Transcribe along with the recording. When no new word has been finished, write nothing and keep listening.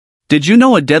Did you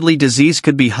know a deadly disease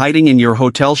could be hiding in your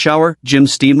hotel shower, gym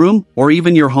steam room, or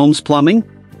even your home's plumbing?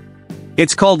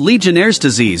 It's called Legionnaires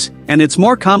Disease, and it's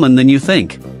more common than you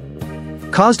think.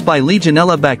 Caused by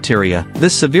Legionella bacteria,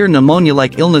 this severe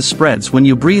pneumonia-like illness spreads when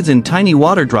you breathe in tiny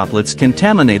water droplets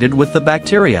contaminated with the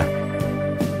bacteria.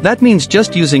 That means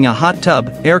just using a hot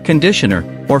tub, air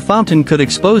conditioner, or fountain could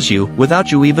expose you without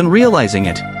you even realizing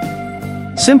it.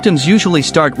 Symptoms usually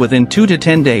start within 2 to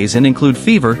 10 days and include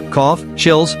fever, cough,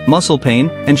 chills, muscle pain,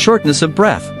 and shortness of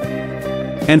breath.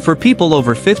 And for people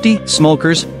over 50,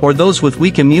 smokers, or those with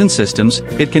weak immune systems,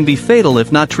 it can be fatal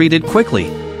if not treated quickly.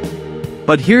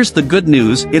 But here's the good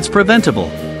news, it's preventable.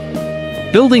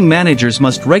 Building managers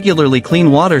must regularly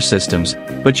clean water systems,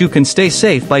 but you can stay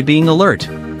safe by being alert.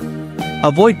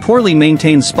 Avoid poorly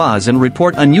maintained spas and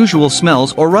report unusual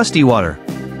smells or rusty water.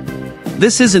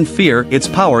 This isn't fear, it's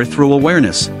power through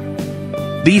awareness.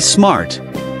 Be smart.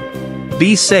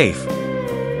 Be safe.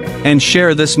 And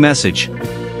share this message.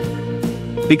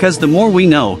 Because the more we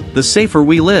know, the safer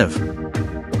we live.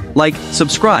 Like,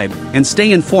 subscribe, and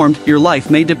stay informed, your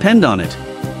life may depend on it.